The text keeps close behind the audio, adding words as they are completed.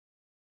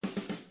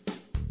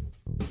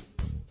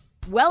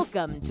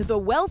Welcome to the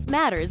Wealth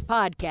Matters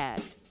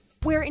podcast,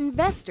 where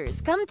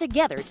investors come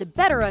together to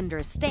better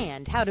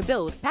understand how to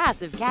build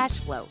passive cash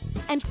flow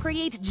and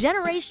create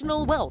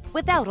generational wealth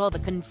without all the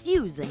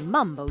confusing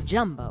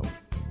mumbo-jumbo.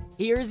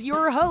 Here's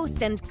your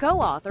host and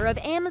co-author of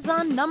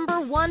Amazon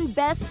 #1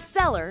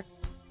 bestseller,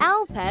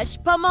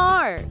 Alpesh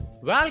Parmar.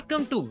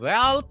 Welcome to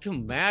Wealth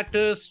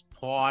Matters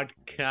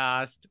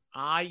podcast.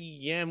 I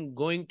am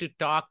going to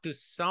talk to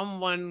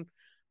someone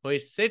who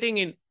is sitting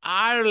in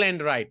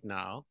Ireland right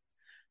now.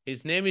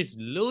 His name is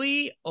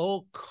Louis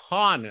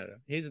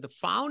O'Connor. He's the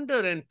founder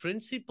and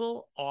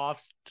principal of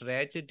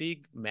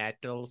Strategic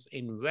Metals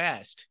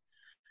Invest.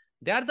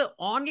 They are the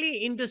only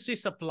industry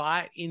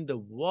supplier in the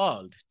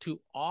world to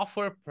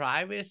offer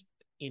private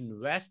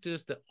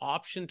investors the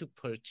option to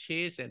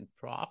purchase and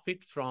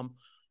profit from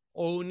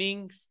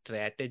owning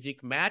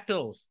strategic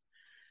metals.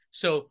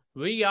 So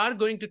we are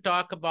going to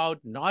talk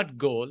about not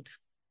gold,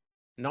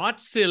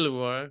 not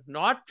silver,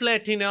 not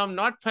platinum,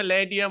 not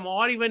palladium,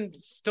 or even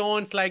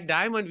stones like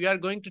diamond. We are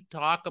going to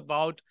talk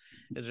about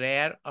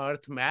rare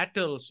earth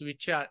metals,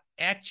 which are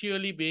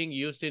actually being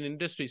used in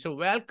industry. So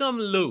welcome,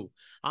 Lou.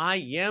 I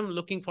am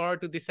looking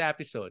forward to this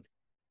episode.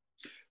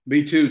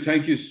 Me too.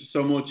 Thank you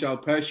so much,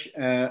 Alpesh.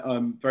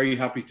 I'm very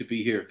happy to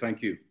be here.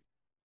 Thank you.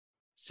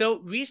 So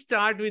we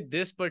start with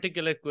this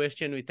particular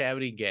question with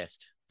every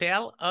guest.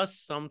 Tell us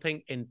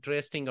something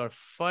interesting or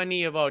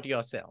funny about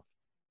yourself.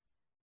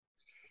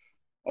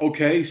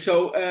 Okay,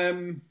 so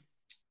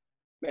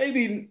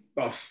maybe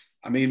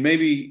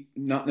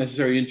not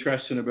necessarily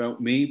interesting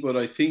about me, but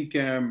I think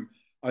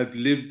I've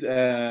lived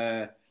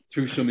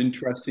through some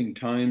interesting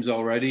times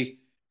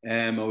already.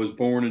 I was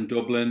born in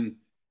Dublin,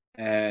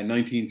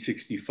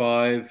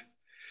 1965.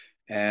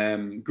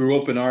 Grew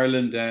up in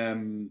Ireland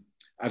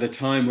at a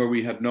time where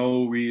we had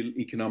no real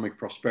economic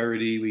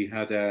prosperity. We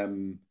had,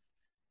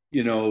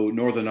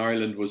 Northern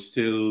Ireland was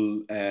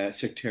still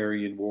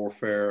sectarian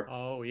warfare.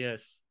 Oh,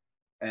 yes.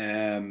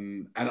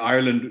 And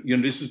Ireland,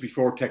 this is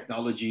before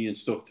technology and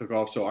stuff took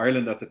off. So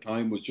Ireland at the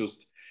time was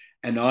just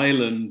an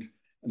island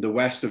in the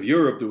west of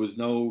Europe. There was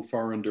no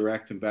foreign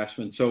direct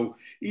investment. So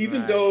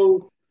even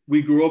though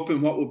we grew up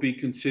in what would be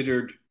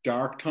considered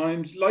dark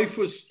times, life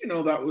was,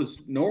 that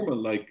was normal.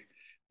 Like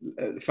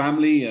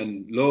family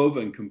and love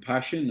and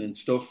compassion and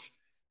stuff,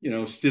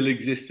 still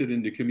existed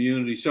in the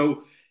community.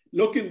 So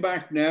looking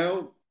back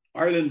now,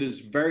 Ireland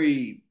is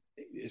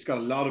it's got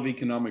a lot of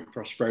economic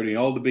prosperity.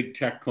 All the big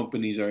tech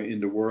companies in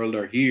the world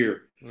are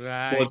here.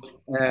 Right. But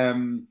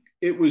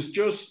it was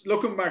just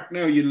looking back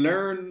now, you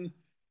learn,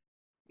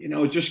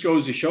 it just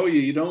goes to show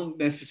you don't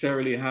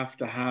necessarily have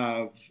to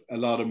have a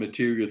lot of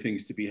material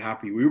things to be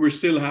happy. We were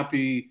still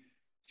happy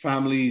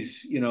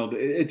families,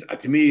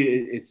 to me,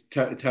 it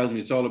tells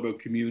me it's all about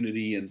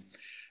community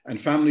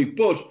and family.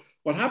 But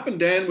what happened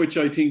then, which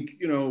I think,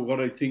 what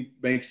I think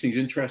makes things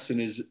interesting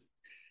is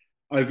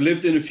I've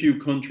lived in a few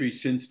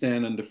countries since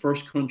then, and the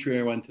first country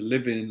I went to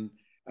live in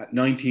at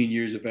 19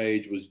 years of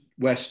age was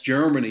West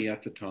Germany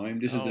at the time.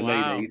 This is the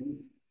late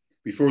 80s,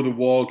 before the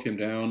wall came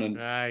down. And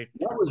that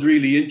was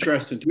really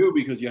interesting too,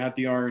 because you had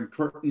the Iron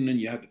Curtain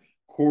and you had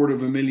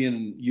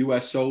 250,000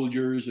 US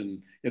soldiers and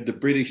you had the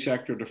British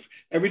sector.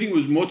 Everything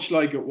was much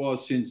like it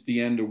was since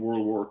the end of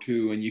World War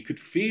II. And you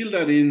could feel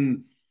that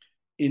in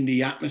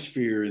the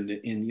atmosphere,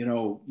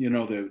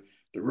 the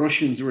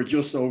Russians were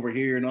just over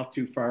here, not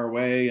too far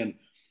away. And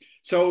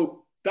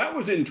so that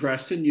was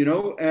interesting,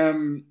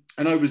 and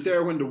I was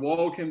there when the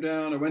wall came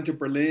down. I went to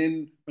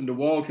Berlin when the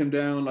wall came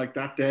down. Like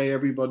that day,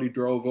 everybody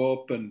drove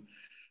up and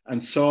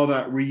saw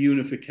that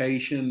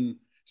reunification,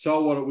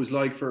 saw what it was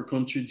like for a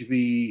country to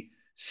be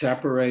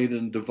separated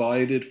and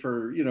divided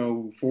for,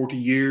 40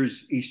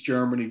 years, East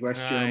Germany,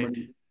 West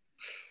Germany.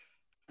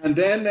 And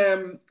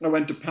then I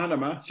went to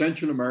Panama,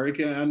 Central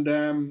America, and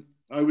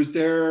I was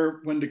there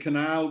when the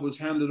canal was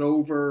handed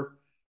over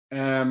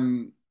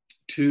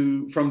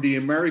from the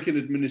American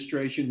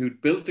administration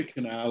who'd built the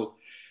canal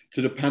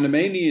to the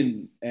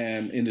Panamanian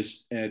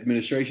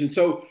administration.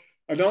 So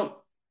I don't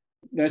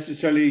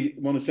necessarily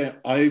want to say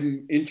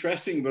I'm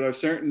interesting, but I've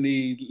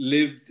certainly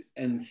lived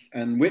and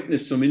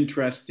witnessed some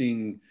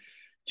interesting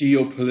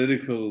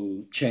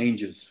geopolitical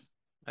changes.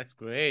 That's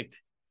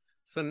great.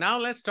 So now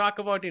let's talk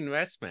about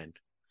investment.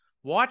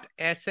 What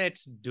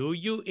assets do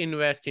you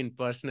invest in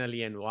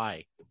personally and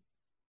why?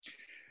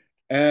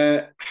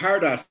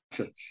 Hard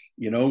assets,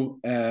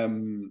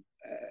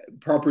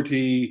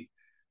 property,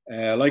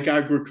 like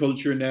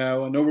agriculture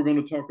now. I know we're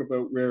going to talk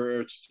about rare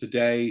earths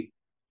today,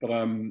 but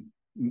I'm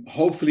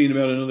hopefully in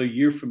about another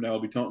year from now, I'll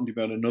be talking to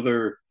you about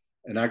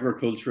an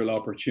agricultural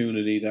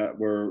opportunity that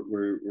we're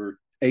 7 or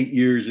 8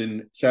 years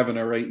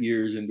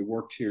in the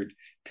works here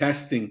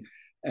testing.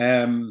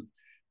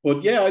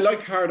 But yeah, I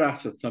like hard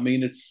assets. I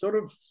mean, it's sort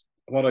of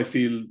what I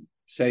feel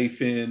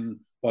safe in,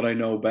 what I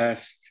know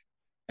best.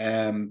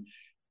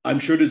 I'm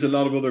sure there's a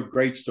lot of other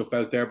great stuff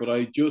out there, but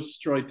I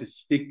just try to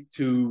stick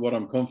to what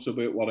I'm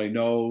comfortable with, what I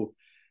know,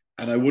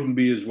 and I wouldn't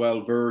be as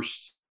well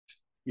versed,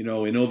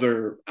 in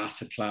other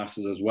asset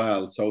classes as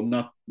well. So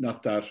not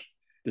that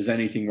there's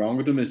anything wrong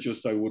with them. It's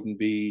just I wouldn't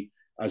be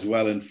as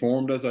well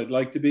informed as I'd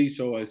like to be.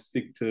 So I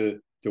stick to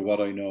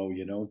what I know,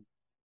 you know.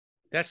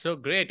 That's so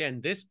great.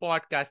 And this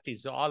podcast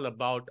is all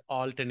about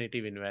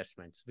alternative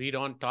investments. We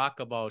don't talk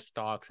about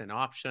stocks and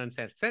options,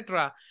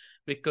 etc.,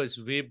 because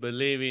we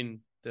believe in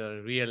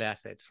the real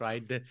assets,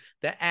 right?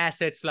 The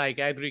assets like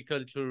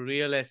agriculture,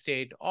 real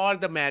estate, or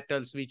the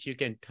metals which you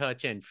can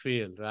touch and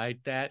feel, right?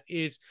 That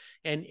is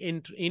an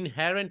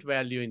inherent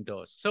value in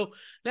those. So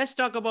let's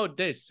talk about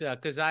this,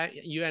 because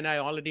you and I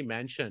already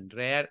mentioned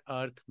rare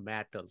earth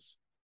metals.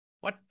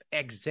 What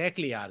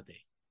exactly are they?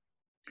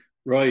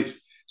 Right.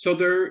 So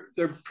they're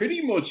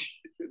pretty much,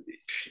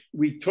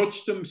 we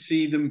touch them,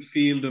 see them,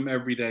 feel them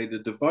every day. The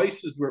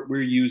devices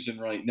we're using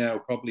right now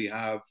probably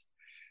have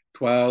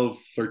 12,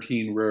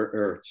 13 rare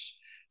earths.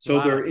 So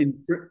Wow.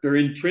 they're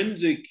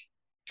intrinsic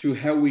to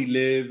how we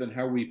live and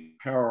how we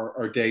power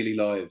our daily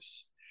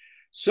lives.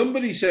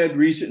 Somebody said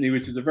recently,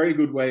 which is a very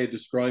good way of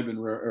describing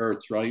rare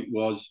earths, right,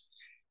 was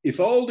if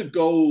all the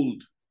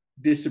gold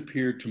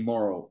disappeared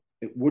tomorrow,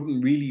 it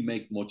wouldn't really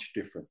make much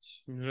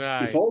difference. If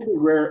Right. all the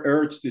rare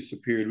earths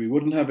disappeared, we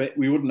wouldn't have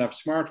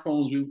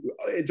smartphones.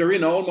 They're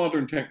in all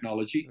modern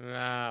technology.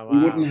 Ah, We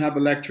wouldn't wow. have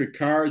electric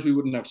cars. We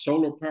wouldn't have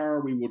solar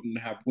power. We wouldn't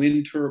have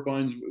wind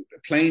turbines.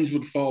 Planes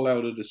would fall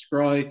out of the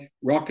sky.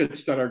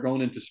 Rockets that are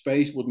going into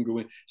space wouldn't go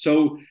in.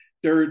 So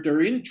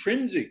they're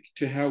intrinsic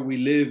to how we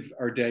live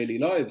our daily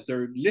lives.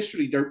 They're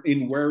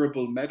in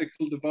wearable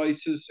medical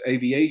devices,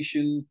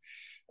 aviation,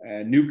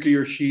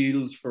 nuclear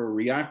shields for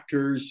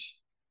reactors.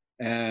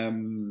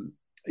 Um,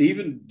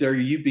 Even they're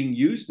being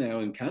used now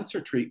in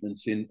cancer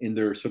treatments in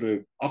their sort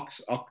of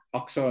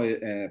oxide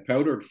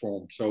powdered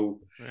form. So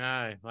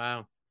Right.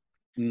 Wow.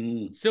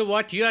 mm, So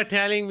what you are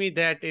telling me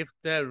that if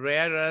the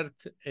rare earth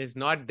is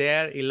not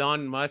there,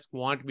 Elon Musk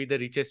won't be the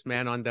richest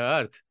man on the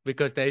earth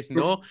because there is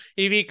no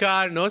EV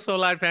car, no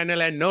solar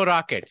panel, and no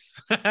rockets.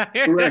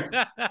 correct,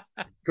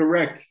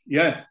 correct.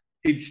 Yeah,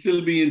 he'd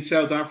still be in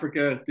South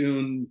Africa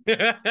doing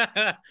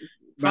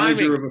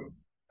manager Farming. of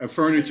a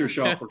furniture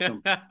shop or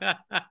something.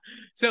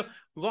 So,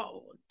 what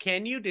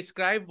can you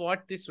describe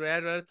what these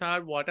rare earth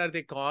are? What are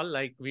they called?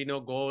 Like we know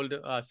gold,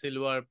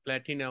 silver,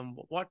 platinum.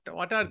 What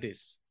are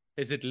these?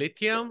 Is it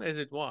lithium? Is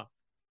it what?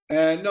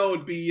 No,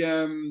 it'd be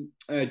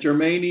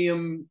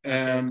germanium,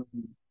 Okay.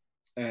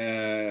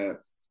 uh,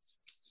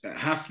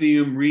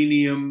 hafnium,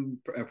 rhenium,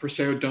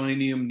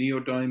 praseodymium,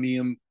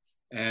 neodymium.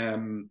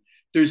 Um,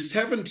 there's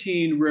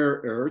 17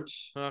 rare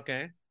earths,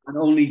 Okay. and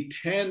only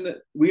 10.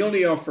 We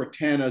only offer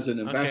 10 as an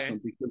Okay.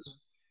 investment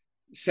because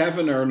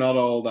 7 are not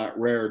all that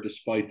rare,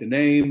 despite the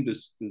name.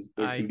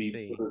 There I can be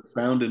see.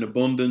 found in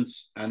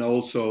abundance, and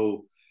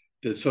also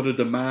the sort of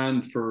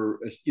demand for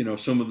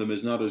some of them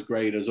is not as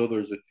great as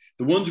others.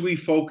 The ones we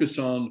focus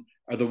on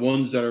are the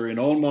ones that are in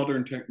all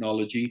modern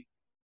technology,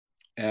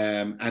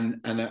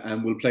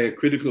 and will play a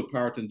critical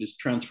part in this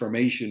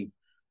transformation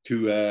to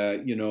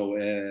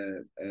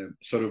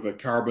sort of a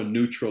carbon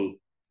neutral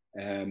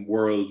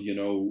world.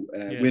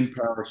 Wind Yes.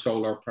 power,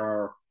 solar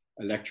power,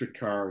 electric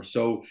cars.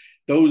 So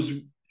those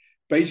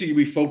basically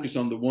we focus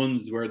on the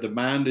ones where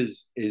demand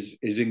is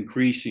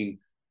increasing,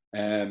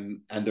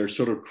 and they're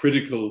sort of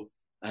critical,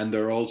 and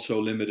they're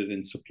also limited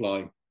in supply.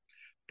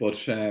 But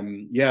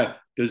yeah,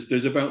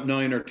 there's about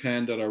 9 or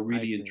 10 that are I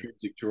really see.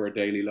 intrinsic to our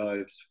daily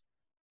lives.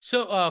 So,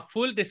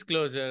 full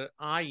disclosure,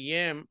 I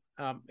am,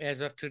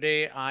 as of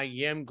today, I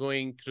am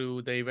going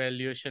through the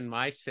evaluation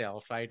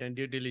myself, right, and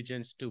due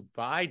diligence to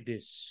buy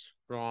this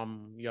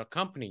from your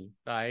company,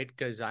 right,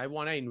 because I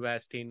want to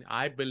invest in,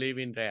 I believe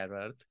in rare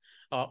earth,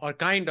 or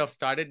kind of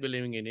started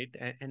believing in it.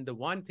 And the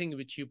one thing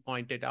which you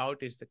pointed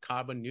out is the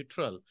carbon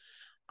neutral.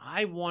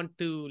 I want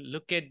to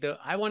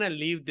I want to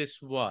leave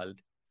this world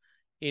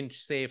in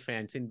safe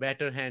hands, in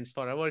better hands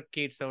for our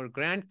kids, our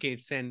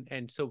grandkids.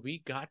 And so we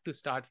got to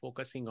start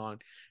focusing on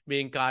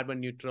being carbon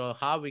neutral,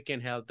 how we can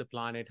help the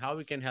planet, how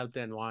we can help the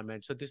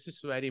environment. So this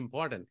is very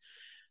important.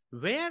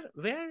 Where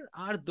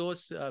are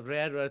those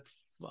rare earth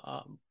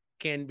uh,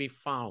 can be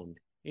found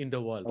in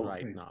the world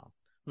right Okay. now?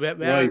 Where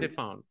are Right. they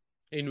found?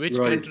 In which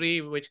Right.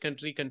 country? Which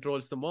country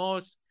controls the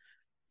most?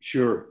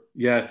 Sure.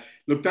 Yeah.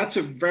 Look, that's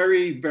a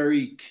very,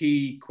 very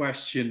key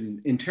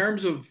question in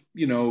terms of,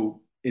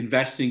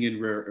 investing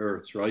in rare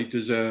earths, right?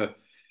 There's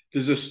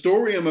a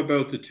story I'm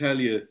about to tell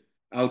you,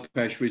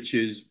 Alpesh, which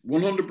is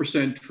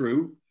 100%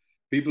 true.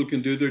 People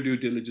can do their due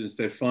diligence,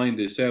 they find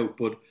this out.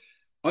 But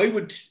I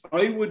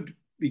would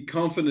be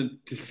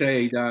confident to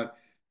say that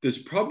there's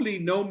probably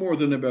no more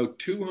than about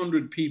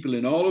 200 people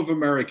in all of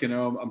America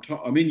now.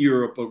 I'm in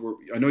Europe, but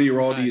I know your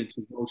Right. audience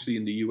is mostly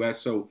in the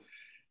US, so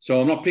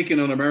I'm not picking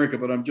on America,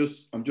 but I'm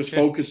just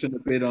focusing a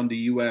bit on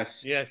the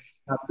US. Yes.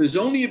 There's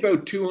only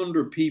about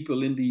 200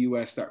 people in the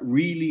US that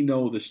really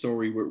know the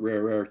story with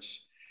rare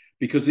earths,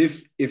 because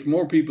if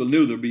more people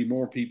knew, there'd be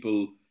more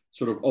people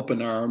sort of up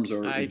in arms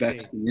or I see.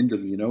 investing in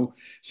them.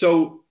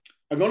 So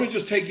I'm going to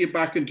just take you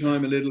back in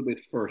time a little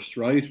bit first,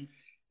 right?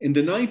 In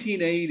the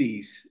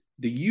 1980s,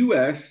 the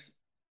US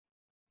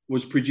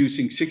was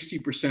producing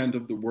 60%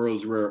 of the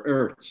world's rare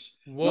earths,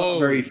 not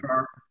very Whoa.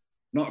 far,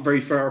 not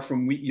very far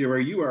from where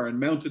you are in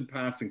Mountain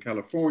Pass in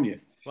California.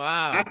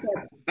 At Wow.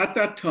 that, at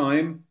that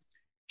time,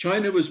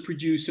 China was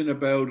producing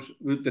about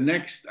the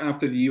next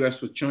after the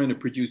US was China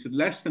produced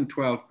less than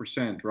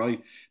 12%, right?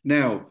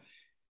 Now,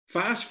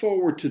 fast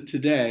forward to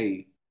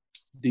today,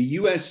 the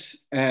US,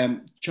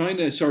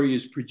 China, sorry,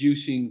 is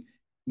producing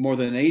more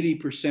than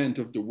 80%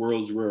 of the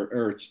world's rare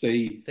earths.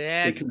 They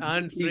That's completely,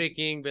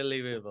 unfreaking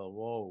believable.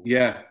 Whoa.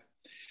 yeah.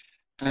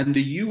 And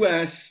the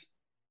US,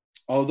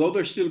 although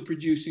they're still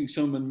producing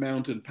some in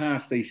Mountain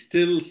Pass, they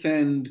still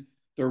send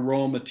their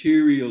raw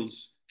materials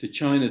to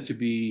China to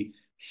be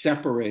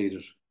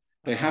separated.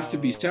 They have to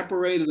be Oh.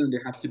 separated and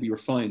they have to be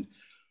refined.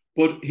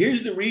 But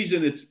here's the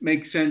reason it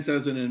makes sense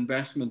as an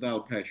investment,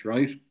 Alpesh,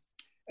 right?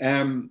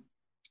 Um,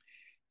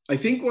 I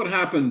think what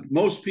happened,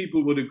 most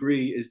people would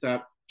agree, is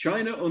that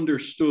China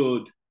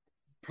understood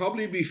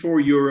probably before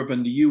Europe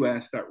and the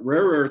US that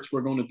rare earths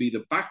were going to be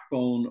the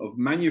backbone of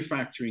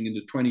manufacturing in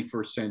the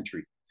 21st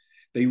century.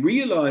 They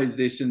realized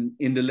this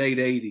in the late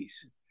 80s.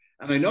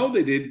 And I know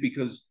they did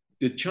because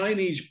the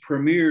Chinese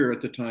premier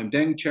at the time,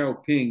 Deng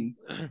Xiaoping,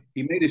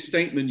 he made a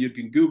statement. You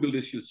can Google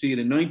this, you'll see it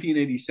in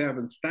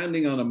 1987,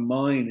 standing on a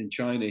mine in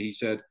China. He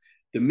said,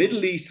 the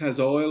Middle East has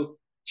oil,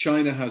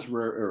 China has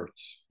rare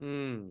earths.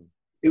 Mm.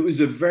 It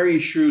was a very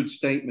shrewd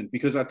statement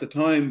because at the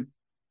time,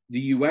 the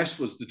US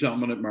was the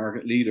dominant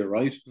market leader,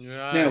 right?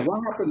 Now, Right.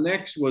 what happened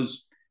next was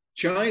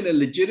China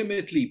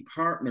legitimately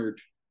partnered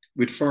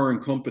with foreign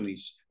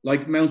companies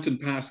like Mountain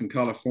Pass in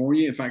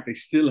California. In fact, they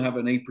still have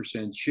an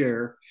 8%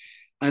 share.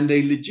 And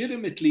they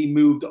legitimately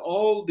moved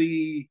all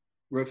the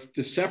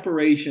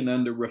separation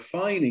and the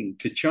refining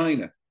to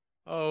China,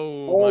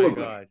 Oh all my of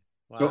it. God.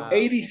 So Wow.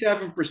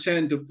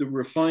 87% of the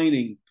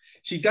refining.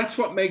 See, that's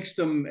what makes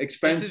them This is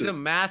expensive. a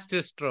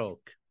master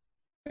stroke.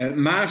 A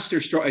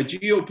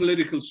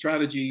geopolitical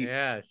strategy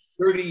Yes.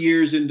 30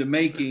 years in the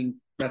making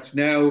that's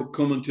now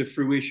coming to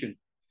fruition.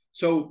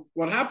 So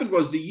what happened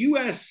was the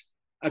US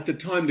at the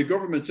time, the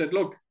government said,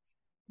 look,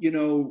 you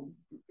know,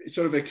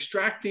 sort of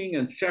extracting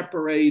and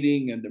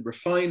separating and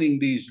refining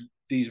these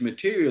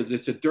materials,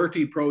 it's a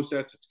dirty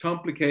process, it's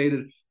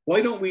complicated.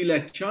 Why don't we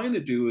let China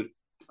do it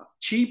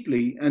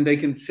cheaply and they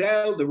can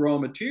sell the raw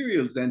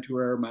materials then to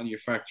our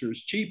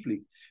manufacturers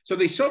cheaply? So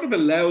they sort of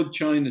allowed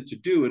China to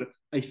do it.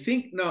 I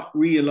think not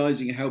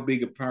realizing how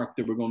big a part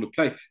they were going to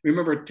play.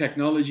 Remember,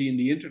 technology and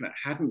the internet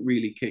hadn't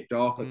really kicked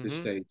off at this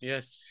Mm-hmm. stage.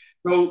 Yes.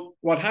 So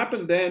what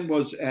happened then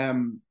was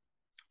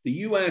the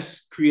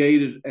US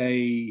created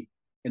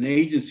an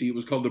agency. It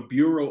was called the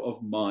Bureau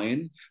of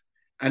Mines,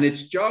 and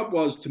its job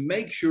was to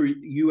make sure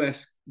US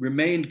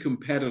remained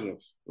competitive,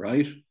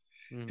 right?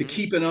 To Mm-hmm.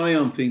 keep an eye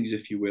on things,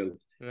 if you will.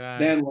 Right.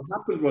 Then what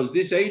happened was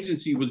this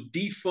agency was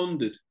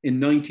defunded in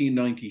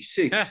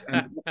 1996,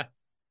 and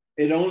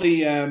it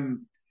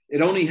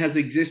only has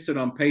existed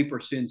on paper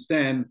since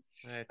then.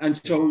 That's And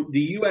so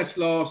the crazy. US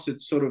lost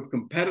its sort of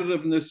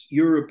competitiveness,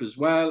 Europe as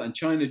well, and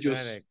China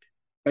just Correct.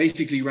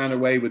 basically ran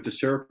away with the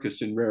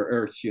circus in rare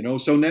earths, you know.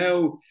 So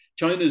now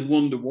China's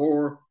won the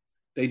war.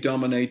 They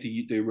dominate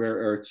the rare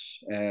earths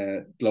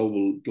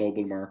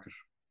global market.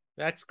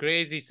 That's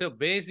crazy. So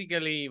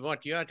basically,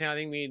 what you're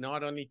telling me,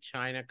 not only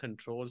China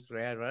controls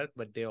rare earth,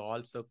 but they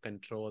also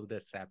control the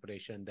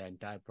separation, the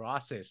entire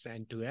process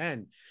end to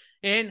end.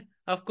 And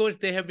of course,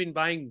 they have been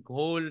buying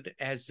gold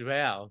as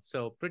well.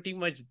 So pretty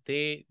much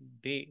they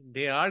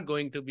are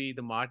going to be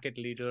the market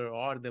leader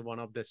or the one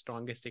of the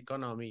strongest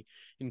economy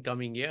in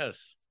coming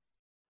years.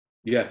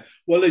 Yeah.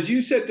 Well, as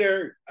you said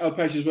there,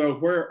 Alpesh, as well,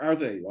 where are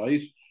they,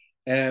 right?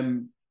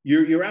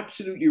 You're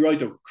absolutely right.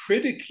 Though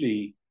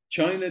critically,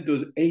 China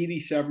does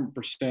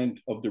 87%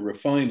 of the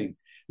refining.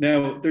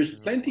 Now, there's Oh,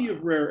 plenty of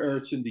wow. rare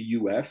earths in the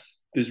US.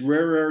 There's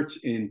rare earths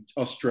in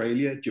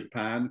Australia,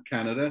 Japan,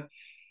 Canada,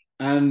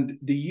 and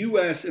the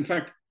US. In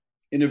fact,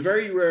 in a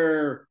very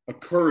rare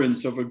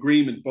occurrence of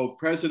agreement, both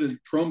President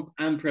Trump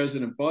and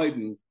President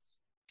Biden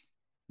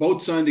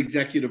both signed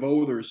executive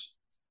orders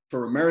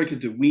for America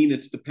to wean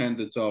its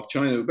dependence off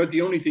China, but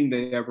the only thing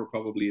they ever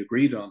probably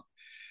agreed on.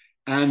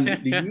 And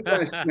the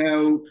US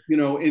now, you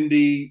know, in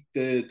the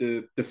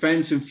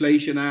Defense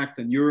Inflation Act,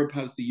 and Europe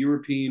has the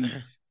European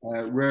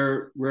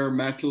Rare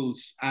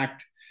Metals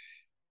Act.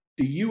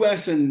 The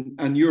US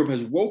and Europe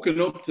has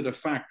woken up to the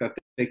fact that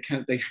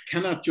they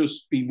cannot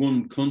just be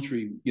one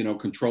country, you know,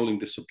 controlling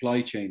the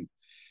supply chain.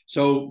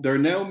 So they're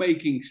now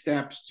making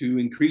steps to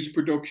increase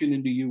production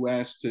in the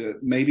US, to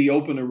maybe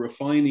open a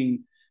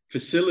refining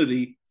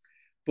facility.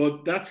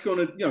 But that's going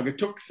to, you know, it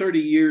took 30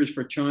 years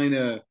for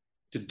China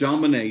to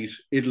dominate.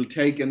 It'll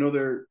take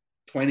another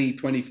 20,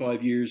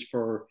 25 years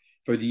for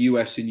the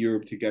US and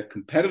Europe to get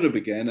competitive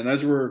again. And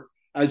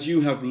as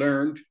you have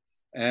learned,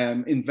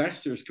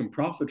 investors can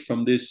profit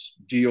from this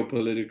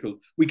geopolitical.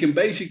 We can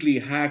basically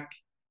hack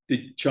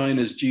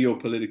China's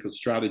geopolitical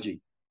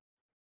strategy.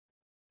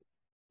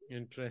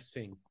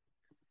 Interesting.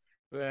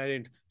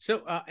 Right.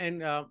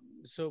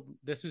 So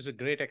this is a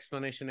great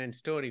explanation and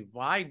story.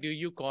 Why do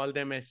you call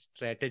them as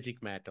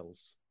strategic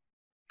metals?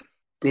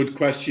 Good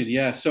question.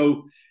 Yeah.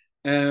 So,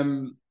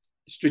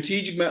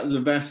 Strategic Metals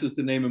Invest is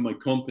the name of my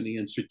company,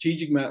 and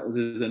Strategic Metals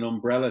is an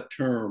umbrella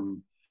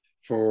term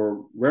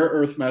for rare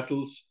earth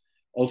metals,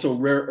 Also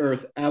rare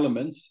earth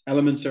elements.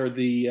 Elements are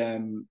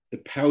the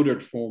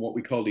powdered form, what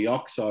we call the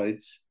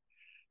oxides.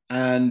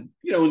 And,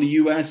 you know, in the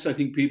US, I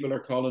think people are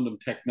calling them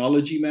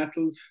technology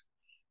metals.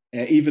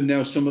 Even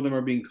now, some of them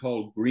are being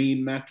called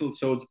green metals.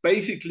 So it's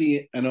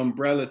basically an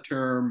umbrella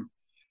term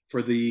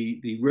for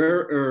the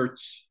rare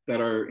earths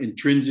that are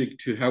intrinsic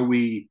to how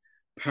we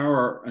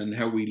power and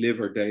how we live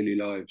our daily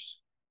lives.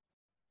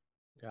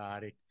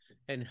 Got it.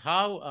 And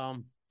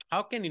how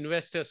can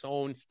investors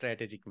own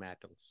strategic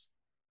metals?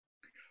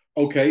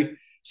 Okay,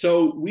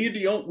 so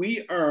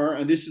we are,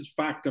 and this is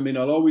fact. I mean,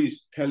 I'll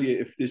always tell you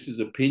if this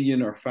is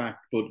opinion or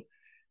fact, but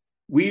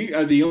we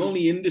are the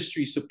only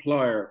industry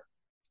supplier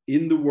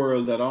in the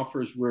world that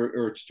offers rare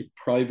earths to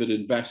private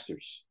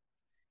investors.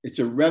 It's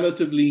a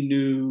relatively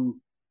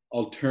new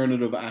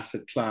alternative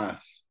asset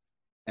class.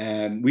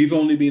 We've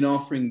only been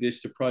offering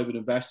this to private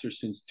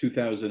investors since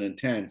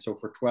 2010, so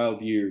for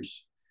 12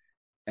 years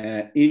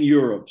in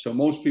Europe. So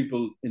most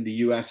people in the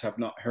US have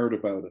not heard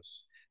about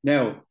us.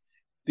 Now,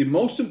 the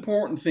most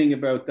important thing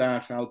about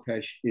that,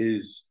 Alpesh,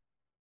 is,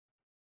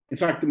 in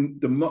fact,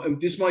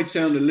 this might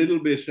sound a little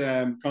bit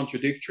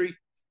contradictory,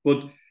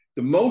 but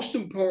the most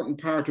important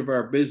part of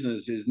our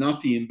business is not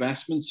the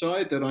investment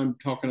side that I'm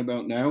talking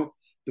about now.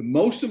 The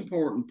most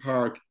important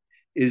part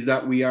is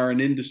that we are an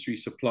industry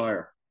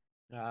supplier.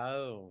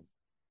 Oh.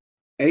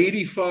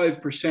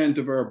 85%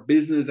 of our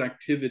business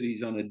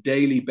activities on a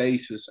daily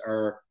basis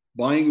are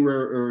buying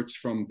rare earths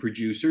from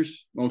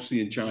producers, mostly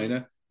in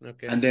China,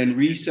 okay, and then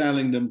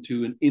reselling them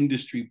to an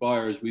industry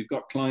buyers. We've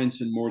got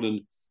clients in more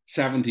than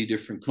 70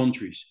 different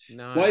countries.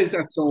 Nice. Why is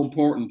that so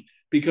important?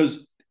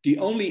 Because the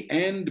only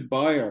end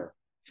buyer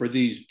for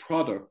these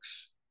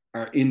products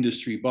are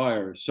industry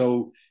buyers.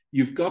 So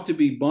you've got to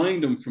be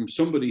buying them from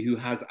somebody who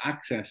has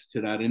access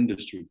to that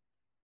industry.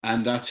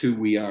 And that's who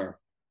we are.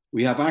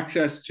 We have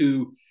access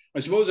to, I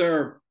suppose,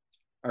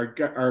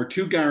 our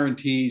two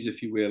guarantees,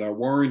 if you will, our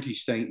warranty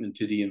statement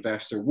to the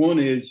investor. One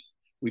is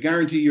we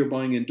guarantee you're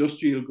buying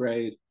industrial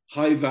grade,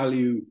 high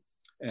value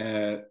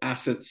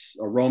assets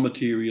or raw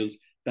materials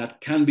that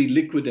can be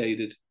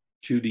liquidated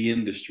to the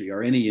industry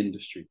or any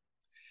industry.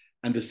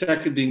 And the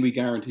second thing we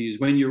guarantee is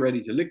when you're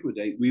ready to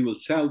liquidate, we will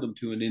sell them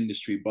to an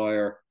industry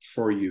buyer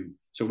for you.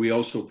 So we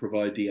also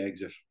provide the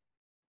exit.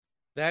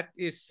 That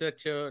is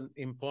such an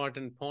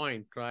important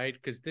point, right?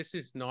 Because this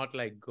is not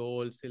like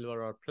gold,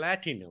 silver, or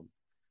platinum,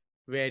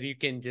 where you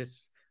can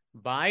just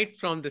buy it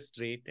from the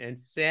street and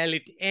sell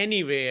it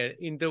anywhere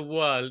in the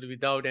world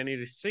without any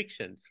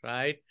restrictions,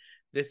 right?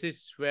 This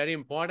is very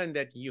important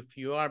that if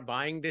you are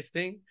buying this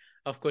thing,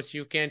 of course,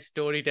 you can't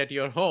store it at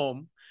your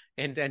home.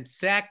 And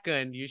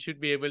second, you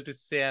should be able to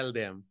sell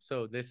them.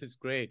 So this is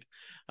great.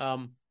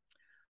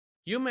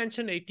 You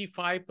mentioned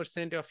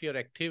 85% of your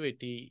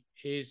activity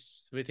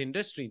is with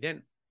industry.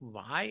 Then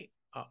why,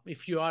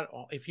 if you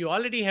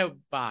already have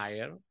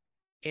buyer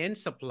and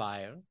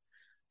supplier,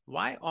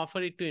 why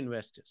offer it to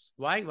investors?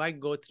 Why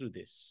go through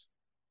this?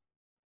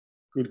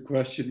 Good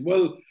question.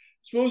 Well, I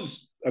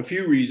suppose a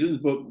few reasons,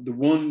 but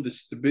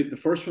the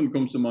first one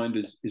comes to mind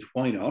is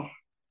why not?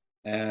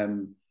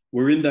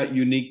 We're in that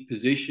unique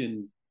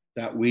position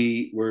that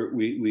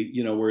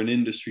we're an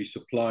industry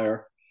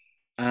supplier,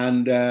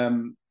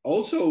 and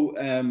also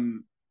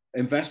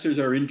investors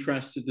are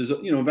interested.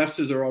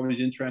 Investors are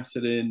always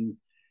interested in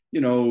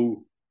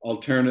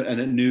alternate and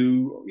a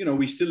new.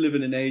 We still live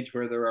in an age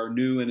where there are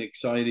new and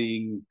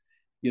exciting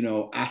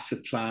asset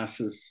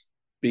classes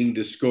being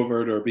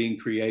discovered or being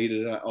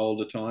created all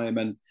the time.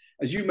 And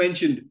as you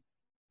mentioned,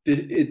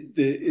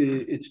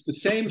 it's the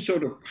same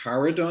sort of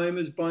paradigm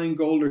as buying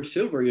gold or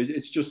silver.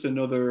 It's just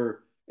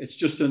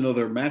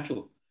another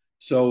metal.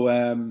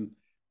 So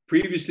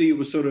previously it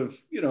was sort of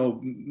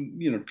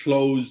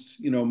closed,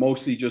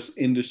 mostly just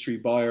industry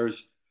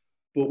buyers.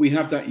 But we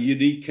have that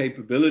unique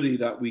capability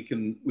that we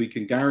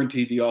can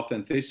guarantee the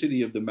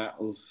authenticity of the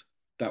metals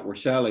that we're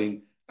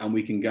selling, and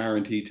we can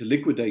guarantee to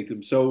liquidate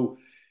them. So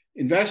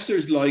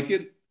investors like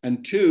it.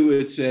 And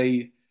two,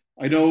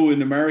 I know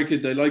in America,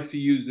 they like to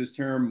use this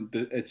term,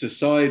 it's a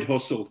side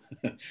hustle.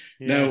 Yes.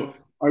 Now,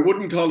 I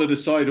wouldn't call it a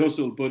side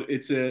hustle, but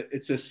it's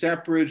a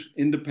separate,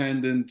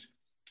 independent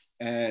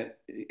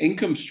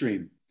income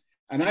stream.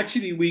 And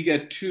actually, we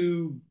get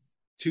two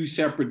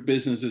separate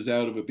businesses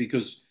out of it,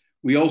 because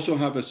we also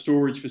have a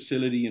storage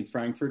facility in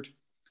Frankfurt.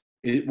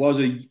 It was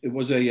a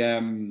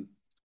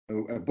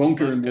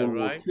bunker in World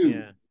War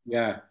II.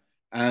 Yeah.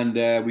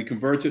 And we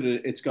converted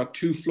it. It's got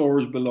 2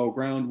 floors below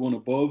ground, 1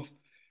 above.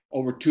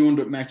 Over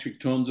 200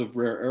 metric tons of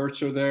rare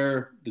earths are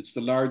there. It's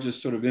the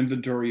largest sort of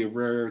inventory of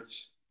rare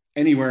earths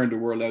anywhere in the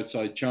world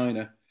outside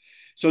China.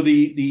 So wow.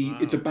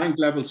 It's a bank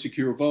level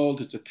secure vault.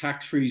 It's a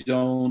tax-free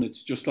zone.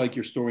 It's just like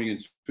you're storing in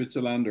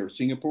Switzerland or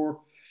Singapore.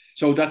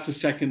 So that's the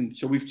second.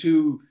 So we've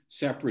 2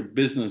 separate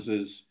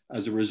businesses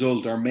as a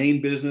result. Our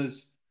main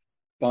business,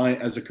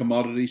 as a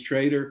commodities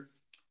trader.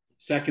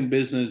 Second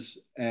business,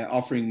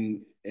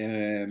 offering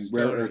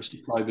rare earths to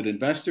private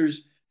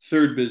investors.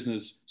 Third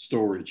business,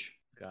 storage.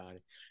 Got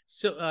it.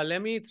 So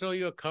let me throw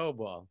you a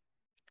curveball.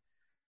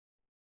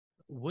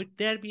 Would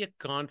there be a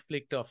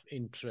conflict of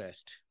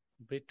interest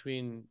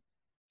between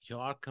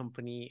your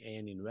company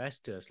and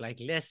investors, like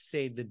let's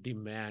say the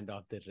demand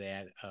of the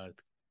rare earth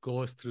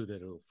goes through the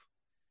roof.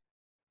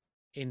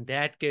 In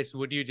that case,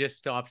 would you just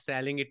stop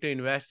selling it to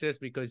investors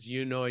because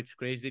you know it's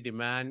crazy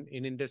demand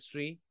in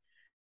industry?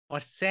 Or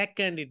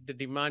second, if the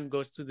demand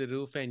goes to the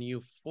roof and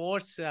you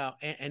force,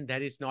 and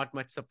there is not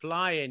much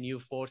supply, and you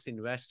force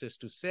investors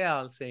to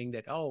sell, saying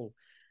that, oh,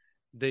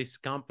 these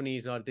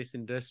companies or these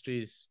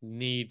industries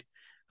need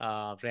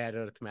rare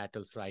earth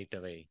metals right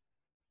away.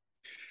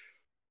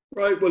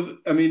 Right. Well,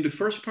 I mean, the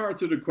first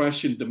part of the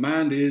question,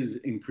 demand is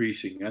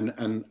increasing,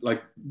 and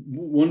like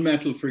one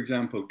metal, for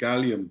example,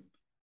 gallium,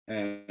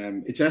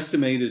 it's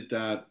estimated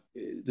that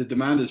the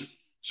demand is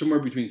somewhere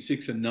between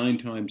 6 and 9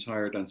 times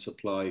higher than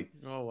supply,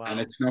 Oh, and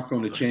wow. it's not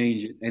going to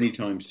change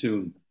anytime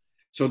soon.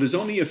 So there's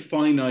only a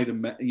finite,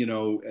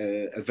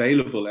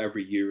 available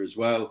every year as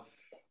well.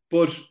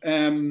 But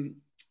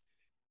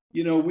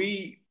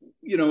we,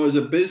 as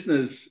a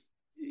business,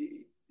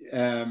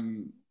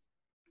 um,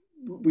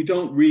 we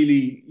don't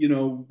really, there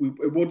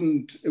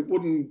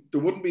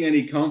wouldn't be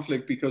any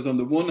conflict because on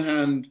the one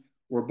hand,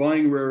 we're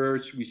buying rare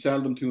earths, we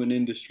sell them to an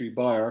industry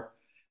buyer.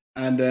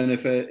 And then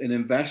if an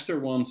investor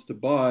wants to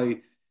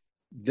buy,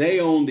 they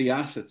own the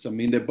assets. I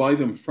mean, they buy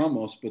them from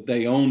us, but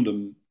they own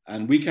them.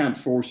 And we can't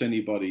force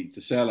anybody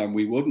to sell, and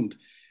we wouldn't.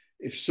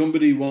 If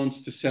somebody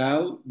wants to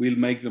sell, we'll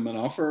make them an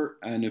offer.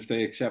 And if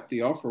they accept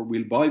the offer,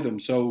 we'll buy them.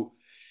 So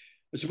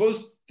I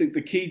suppose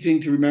the key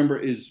thing to remember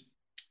is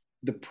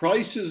the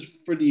prices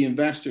for the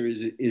investor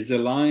is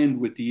aligned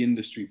with the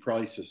industry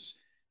prices.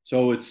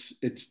 So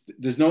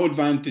there's no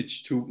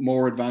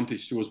more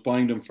advantage to us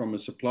buying them from a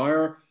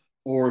supplier,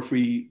 or if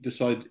we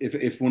decide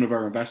if one of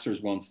our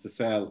investors wants to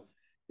sell,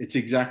 it's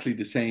exactly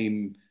the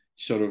same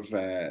sort of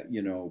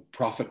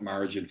profit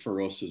margin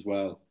for us as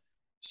well.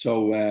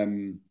 So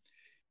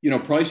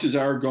prices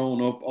are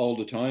going up all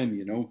the time.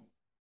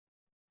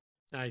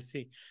 I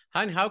see.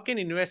 And how can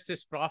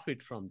investors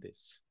profit from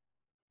this?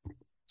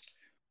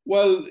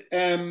 Well,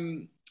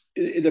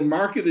 the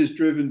market is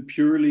driven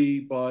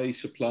purely by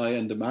supply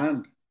and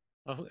demand.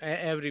 Of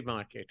every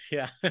market,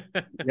 yeah.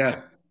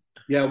 Yeah,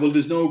 yeah. Well,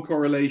 there's no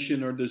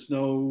correlation, or there's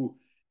no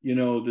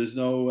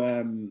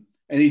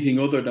anything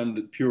other than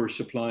the pure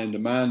supply and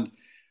demand.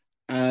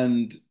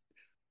 And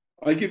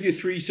I'll give you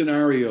three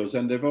scenarios,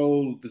 and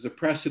there's a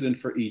precedent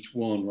for each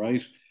one,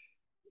 right?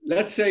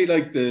 Let's say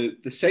like the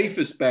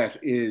safest bet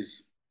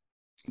is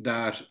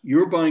that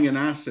you're buying an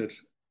asset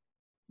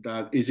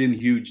that is in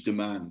huge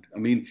demand. I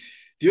mean,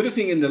 the other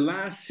thing, in the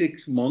last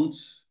 6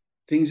 months,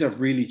 things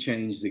have really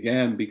changed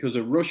again because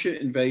of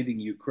Russia invading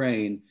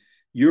Ukraine.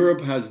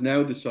 Europe has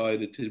now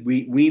decided to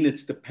wean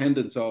its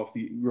dependence off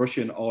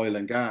Russian oil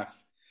and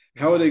gas.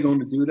 How are they going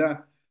to do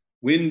that?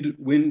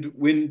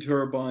 Wind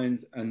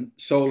turbines and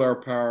solar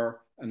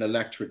power and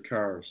electric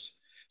cars.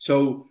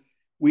 So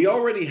we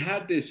already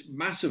had this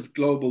massive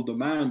global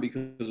demand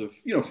because of,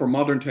 for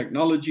modern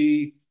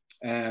technology,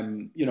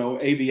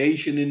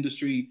 aviation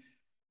industry.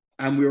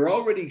 And we were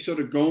already sort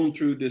of going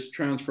through this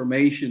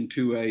transformation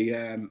to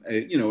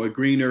a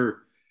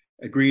greener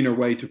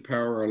way to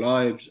power our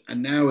lives.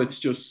 And now it's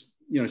just,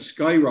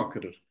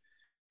 skyrocketed.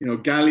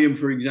 Gallium,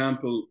 for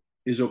example,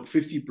 is up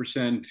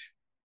 50%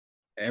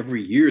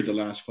 every year the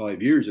last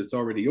 5 years. It's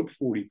already up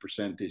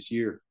 40% this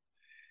year.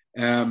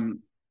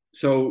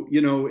 So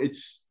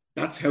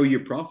that's how you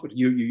profit.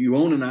 You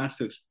own an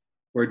asset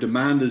where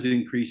demand is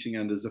increasing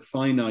and there's a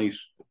finite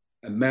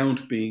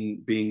amount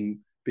being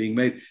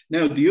made.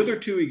 Now, the other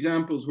two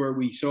examples where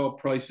we saw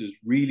prices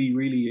really,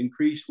 really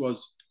increase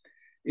was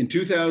in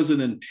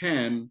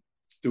 2010,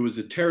 there was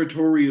a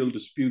territorial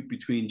dispute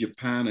between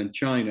Japan and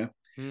China.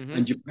 Mm-hmm.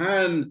 And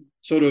Japan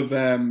sort of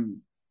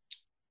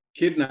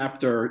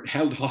kidnapped or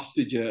held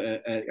hostage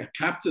a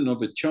captain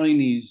of a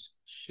Chinese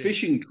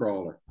fishing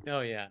trawler.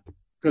 Oh, yeah.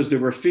 Because they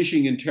were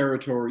fishing in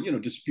territory,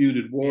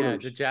 disputed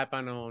waters. Yeah, the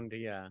Japan owned,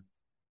 yeah.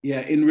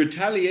 Yeah, in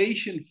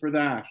retaliation for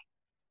that,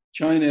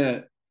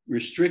 China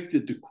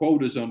restricted the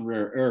quotas on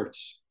rare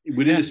earths.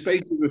 Within the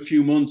space of a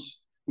few months,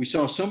 we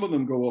saw some of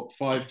them go up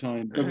 5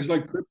 times. It was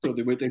like crypto;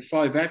 they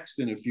 5x'd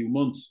in a few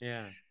months.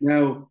 Yeah.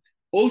 Now,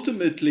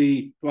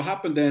 ultimately, what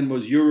happened then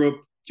was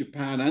Europe,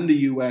 Japan, and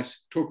the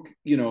US took,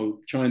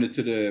 China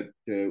to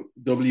the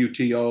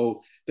WTO.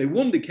 They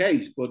won the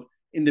case, but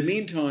in the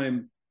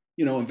meantime,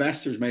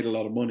 investors made a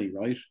lot of money,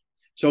 right?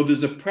 So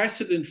there's a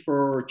precedent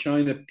for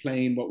China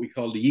playing what we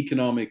call the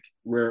economic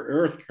rare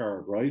earth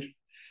card, right?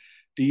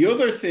 The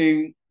other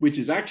thing, which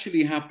is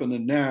actually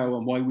happening now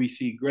and why we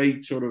see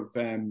great sort of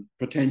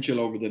potential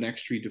over the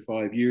next 3 to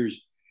 5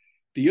 years,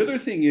 the other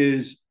thing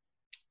is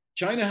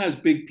China has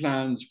big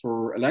plans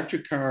for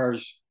electric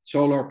cars,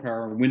 solar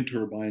power, and wind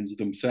turbines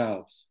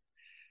themselves.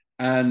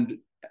 And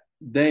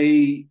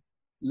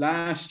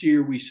last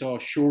year we saw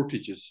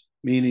shortages,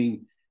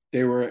 meaning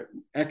they were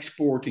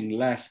exporting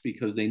less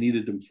because they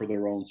needed them for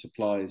their own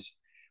supplies.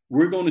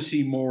 We're going to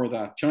see more of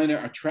that. China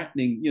are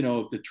threatening,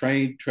 if the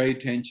trade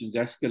tensions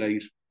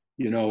escalate,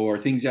 or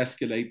things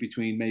escalate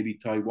between maybe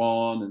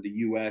Taiwan and the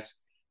US,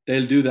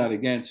 they'll do that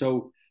again.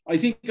 So I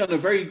think on a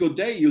very good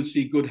day, you'll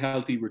see good,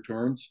 healthy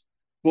returns.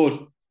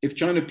 But if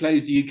China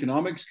plays the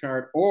economics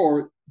card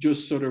or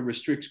just sort of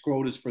restricts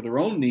quotas for their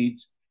own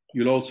needs,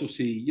 you'll also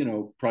see,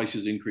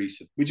 prices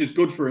increasing, which is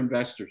good for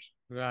investors.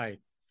 Right.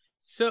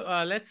 So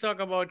let's talk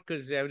about,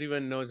 because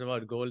everyone knows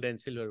about gold and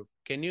silver.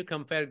 Can you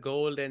compare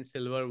gold and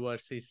silver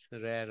versus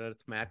rare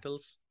earth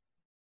metals?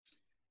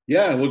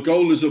 Yeah, well,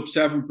 gold is up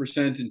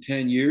 7% in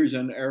 10 years,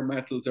 and our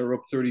metals are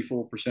up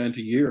 34%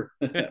 a year.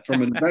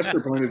 From an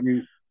investor point of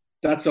view,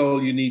 that's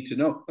all you need to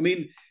know. I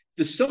mean,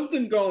 there's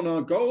something going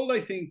on. Gold,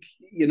 I think,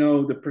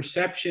 the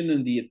perception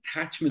and the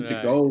attachment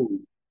to gold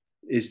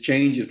is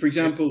changing. For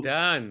example, it's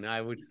done,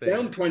 I would say.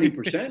 Down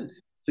 20%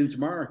 since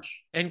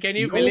March. And can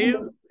you believe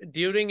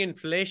during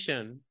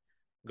inflation,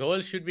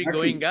 gold should be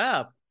going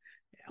up?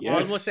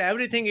 Yes. Almost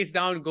everything is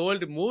down.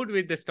 Gold moved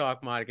with the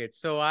stock market.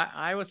 So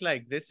I was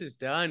like, this is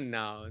done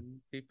now.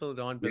 People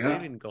don't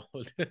believe in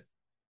gold.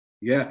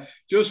 Yeah,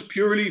 just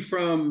purely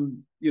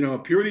from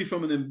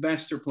an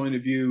investor point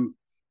of view,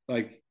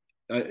 like,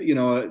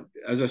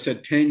 as I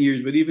said, 10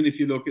 years, but even if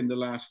you look in the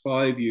last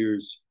 5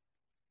 years,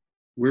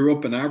 we're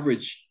up an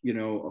average,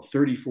 of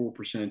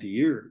 34% a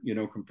year,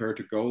 compared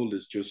to gold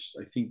is just,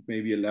 I think,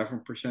 maybe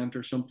 11%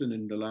 or something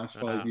in the last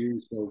 5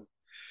 years.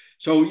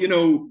 So,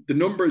 the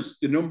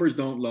numbers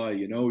don't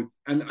lie,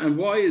 and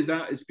why is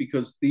that? It's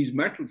because these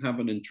metals have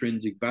an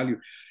intrinsic value.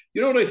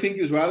 You know what I think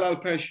as well,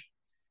 Alpesh?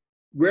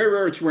 Rare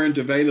earths weren't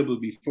available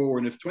before.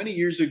 And if 20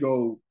 years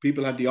ago,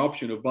 people had the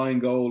option of buying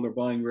gold or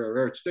buying rare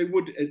earths, they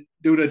would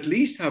at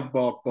least have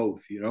bought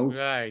both,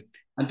 Right.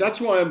 And that's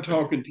why I'm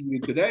talking to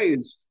you today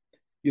is,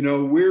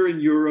 we're in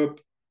Europe.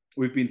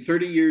 We've been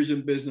 30 years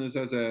in business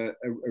as a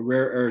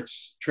rare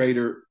earths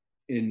trader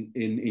in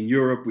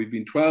Europe. We've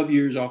been 12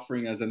 years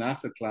offering as an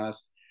asset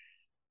class.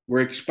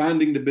 We're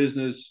expanding the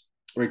business.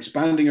 We're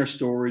expanding our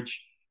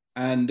storage.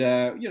 And,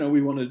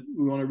 we want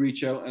to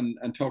reach out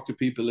and talk to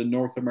people in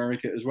North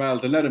America as well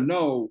to let them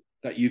know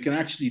that you can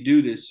actually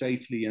do this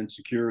safely and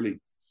securely.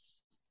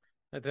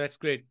 That's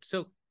great.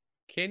 So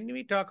can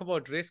we talk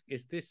about risk?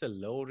 Is this a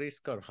low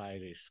risk or high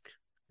risk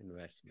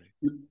investment?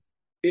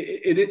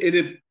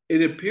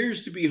 It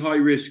appears to be high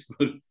risk,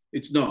 but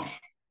it's not.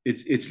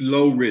 It's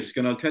low risk.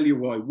 And I'll tell you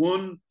why.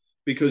 One,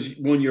 because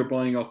you're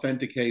buying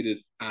authenticated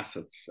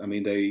assets. I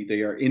mean,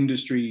 they are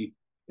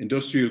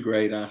industrial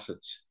grade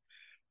assets.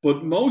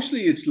 But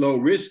mostly it's low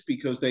risk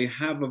because they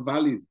have a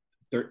value.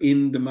 They're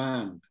in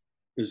demand.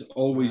 There's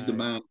always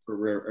demand for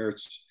rare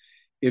earths.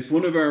 If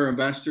one of our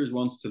investors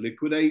wants to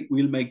liquidate,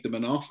 we'll make them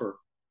an offer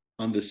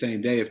on the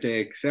same day. If they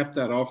accept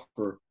that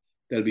offer,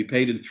 they'll be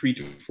paid in 3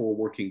 to 4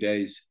 working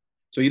days.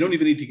 So you don't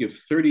even need to give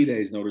 30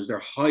 days notice. They're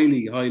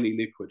highly, highly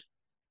liquid.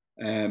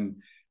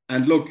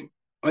 And look,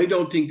 I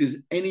don't think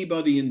there's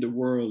anybody in the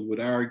world would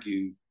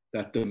argue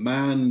that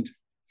demand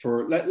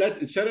for,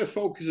 instead of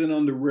focusing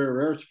on the rare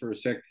earths for a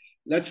sec,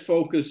 let's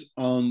focus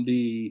on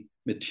the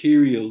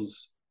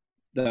materials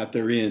that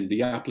they're in,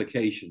 the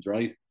applications,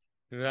 right?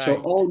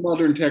 So all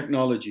modern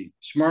technology,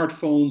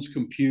 smartphones,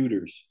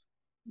 computers,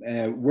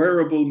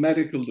 wearable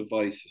medical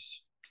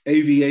devices,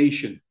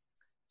 aviation,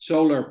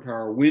 solar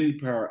power,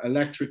 wind power,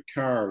 electric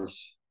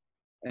cars.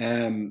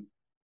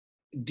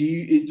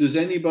 Does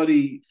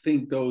anybody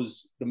think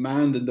those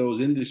demand in those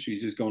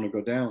industries is going to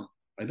go down?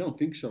 I don't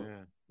think so.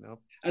 No.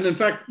 And in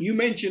fact, you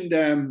mentioned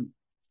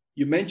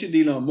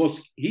Elon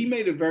Musk. He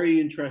made a very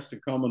interesting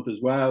comment as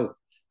well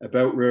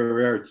about rare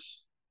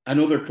earths and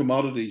other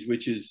commodities,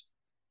 which is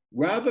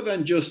rather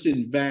than just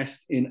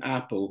invest in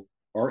Apple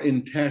or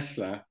in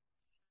Tesla,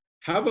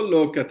 have a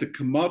look at the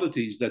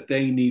commodities that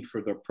they need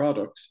for their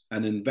products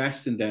and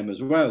invest in them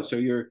as well. So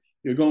you're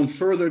going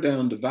further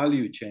down the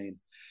value chain.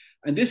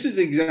 And this is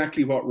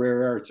exactly what rare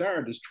earths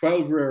are. There's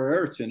 12 rare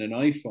earths in an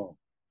iPhone.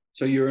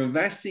 So you're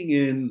investing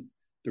in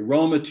the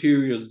raw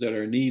materials that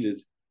are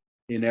needed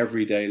in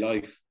everyday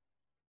life.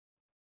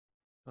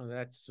 Oh,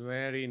 that's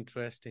very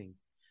interesting.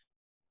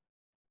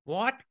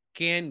 What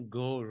can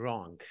go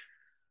wrong?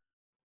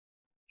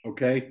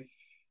 Okay.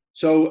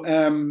 So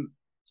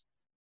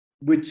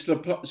with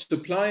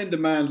supply and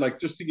demand, like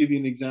just to give you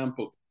an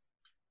example,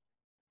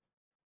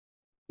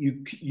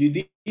 you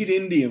need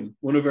indium,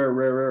 one of our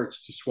rare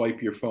earths, to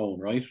swipe your phone,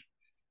 right?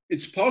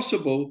 It's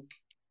possible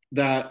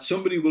that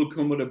somebody will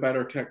come with a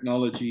better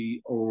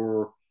technology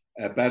or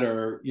a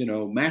better,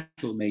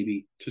 metal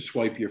maybe to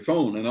swipe your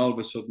phone, and all of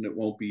a sudden it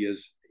won't be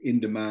as in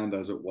demand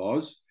as it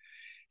was.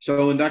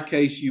 So in that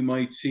case, you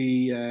might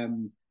see,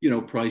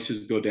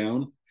 prices go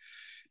down.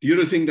 The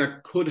other thing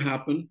that could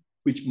happen,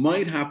 which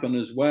might happen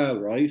as well,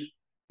 right,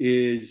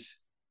 is,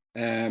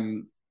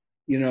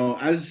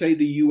 as say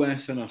the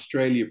US and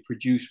Australia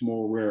produce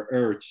more rare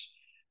earths,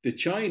 the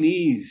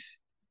Chinese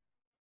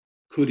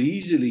could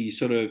easily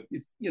sort of,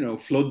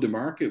 flood the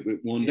market with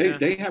one. Yeah.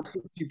 They have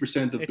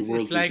 50% of the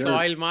world's It's like reserve.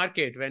 Oil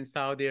market when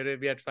Saudi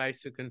Arabia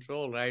tries to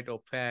control, right?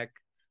 OPEC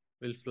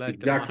will flood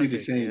exactly the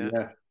same.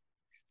 Yeah.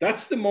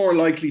 That's the more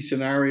likely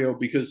scenario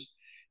because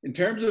in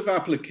terms of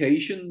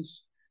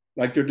applications,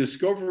 like they're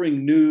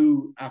discovering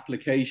new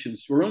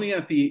applications. We're only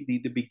at the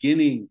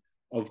beginning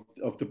of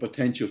the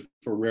potential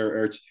for rare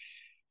earths.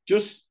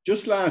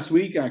 Just last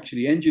week,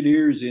 actually,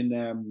 engineers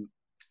in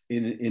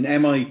in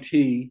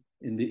MIT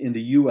in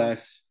the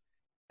US.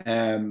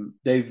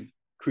 They've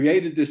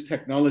created this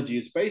technology.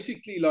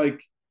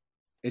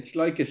 It's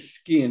like a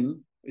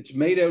skin. It's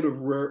made out of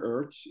rare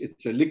earths.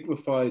 It's a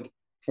liquefied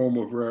form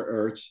of rare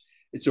earths.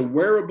 It's a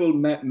wearable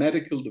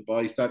medical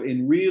device that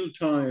in real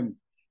time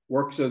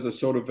works as a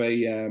sort of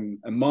a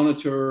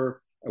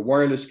monitor, a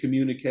wireless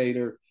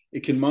communicator.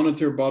 It can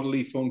monitor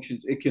bodily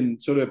functions. It can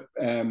sort of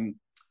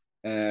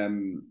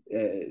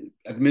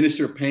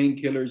administer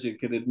painkillers. It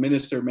can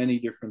administer many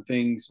different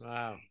things.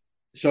 Wow.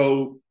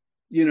 So,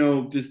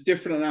 there's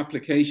different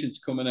applications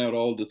coming out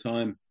all the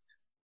time.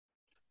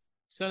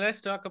 So let's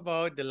talk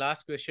about the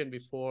last question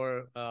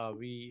before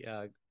we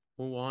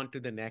move on to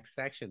the next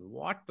section.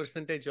 What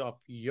percentage of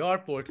your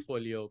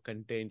portfolio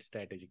contains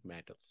strategic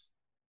metals?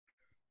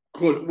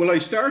 Good. Well, I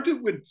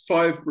started with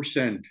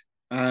 5%,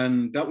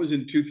 and that was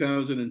in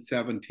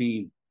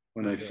 2017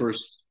 when I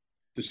first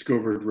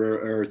discovered rare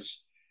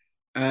earths.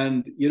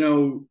 And,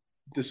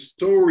 the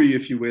story,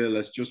 if you will,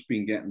 has just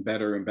been getting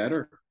better and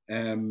better.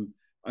 I'm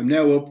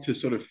now up to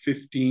sort of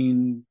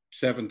 15,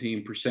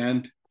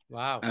 17%.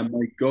 Wow. And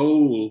my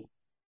goal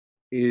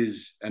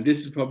is, and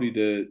this is probably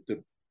the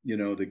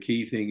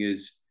key thing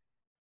is,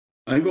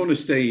 I'm going to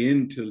stay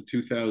in till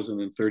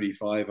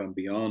 2035 and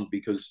beyond,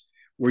 because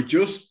we're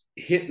just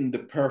hitting the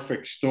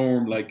perfect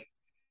storm. Like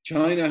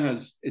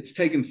it's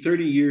taken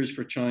 30 years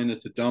for China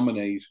to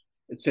dominate.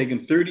 It's taken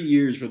 30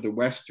 years for the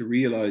West to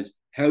realize,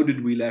 how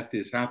did we let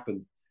this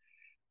happen?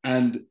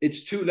 And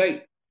it's too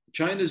late.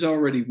 China's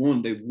already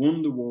won. They've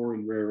won the war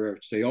in rare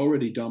earths. They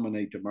already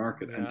dominate the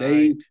market, and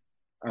they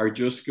are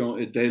just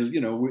going.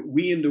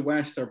 We in the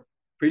West are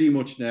pretty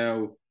much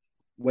now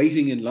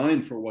waiting in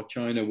line for what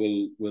China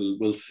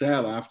will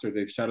sell after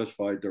they've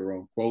satisfied their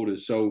own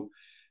quotas. So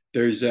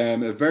there's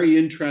a very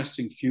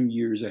interesting few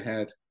years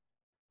ahead.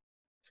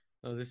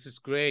 Oh, this is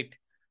great.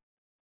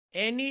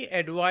 Any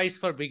advice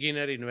for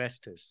beginner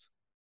investors?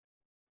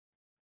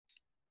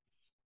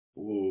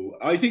 Oh,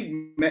 I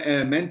think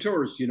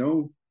mentors,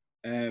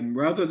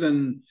 rather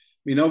than,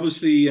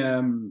 obviously,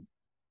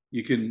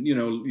 you can,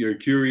 you're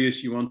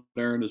curious, you want to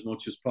learn as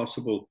much as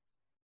possible.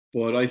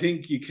 But I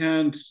think you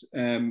can't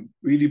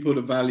really put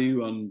a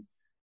value on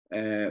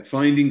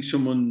finding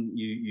someone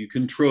you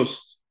can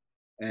trust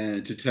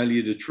to tell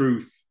you the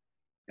truth.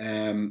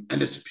 And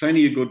there's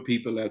plenty of good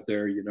people out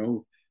there,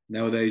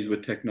 nowadays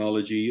with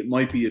technology. It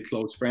might be a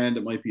close friend,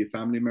 it might be a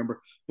family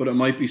member, but it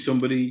might be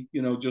somebody,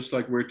 just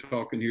like we're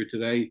talking here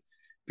today,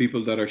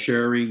 people that are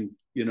sharing,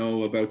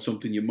 about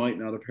something you might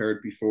not have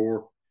heard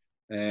before.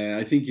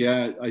 I think,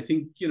 I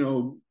don't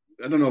know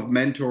if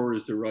mentor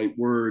is the right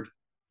word,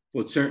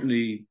 but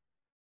certainly,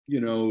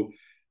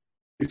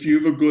 if you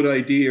have a good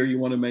idea or you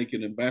want to make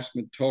an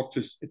investment, talk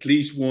to at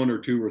least 1 or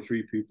 2 or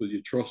 3 people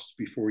you trust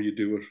before you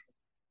do it.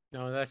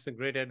 No, that's a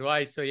great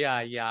advice. So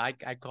I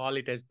call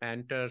it as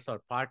mentors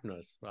or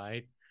partners,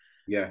 right?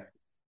 Yeah.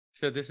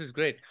 So this is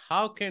great.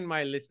 How can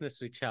my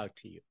listeners reach out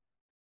to you?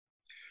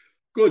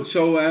 Good.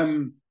 So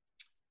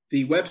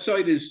the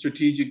website is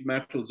Strategic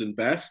Metals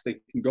Invest. They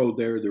can go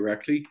there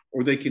directly,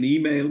 or they can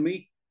email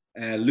me,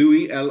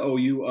 Louis,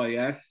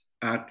 Louis,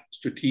 at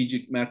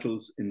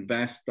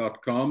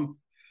strategicmetalsinvest.com,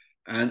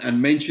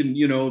 and mention,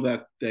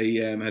 that they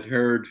had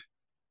heard,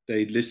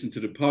 they'd listened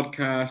to the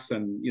podcast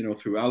and,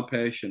 through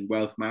Alpesh and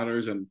Wealth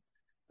Matters, and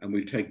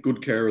we take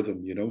good care of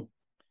them,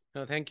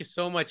 No, thank you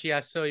so much. Yeah.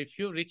 So if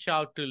you reach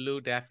out to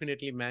Lou,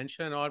 definitely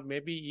mention, or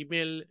maybe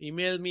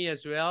email me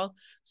as well,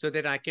 so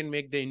that I can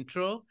make the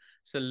intro.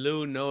 So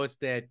Lou knows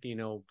that,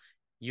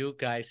 you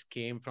guys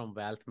came from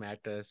Wealth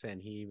Matters,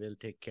 and he will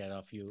take care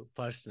of you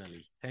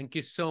personally. Thank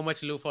you so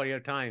much, Lou, for your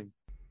time.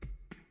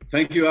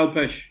 Thank you,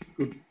 Alpesh.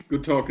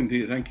 Good talking to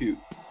you. Thank you.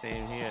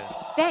 Same here.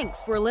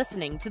 Thanks for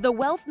listening to the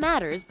Wealth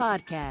Matters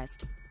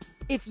podcast.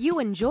 If you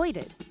enjoyed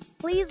it,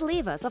 please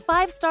leave us a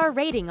 5-star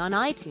rating on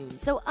iTunes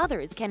so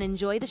others can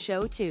enjoy the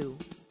show too.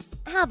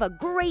 Have a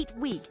great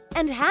week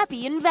and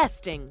happy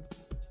investing!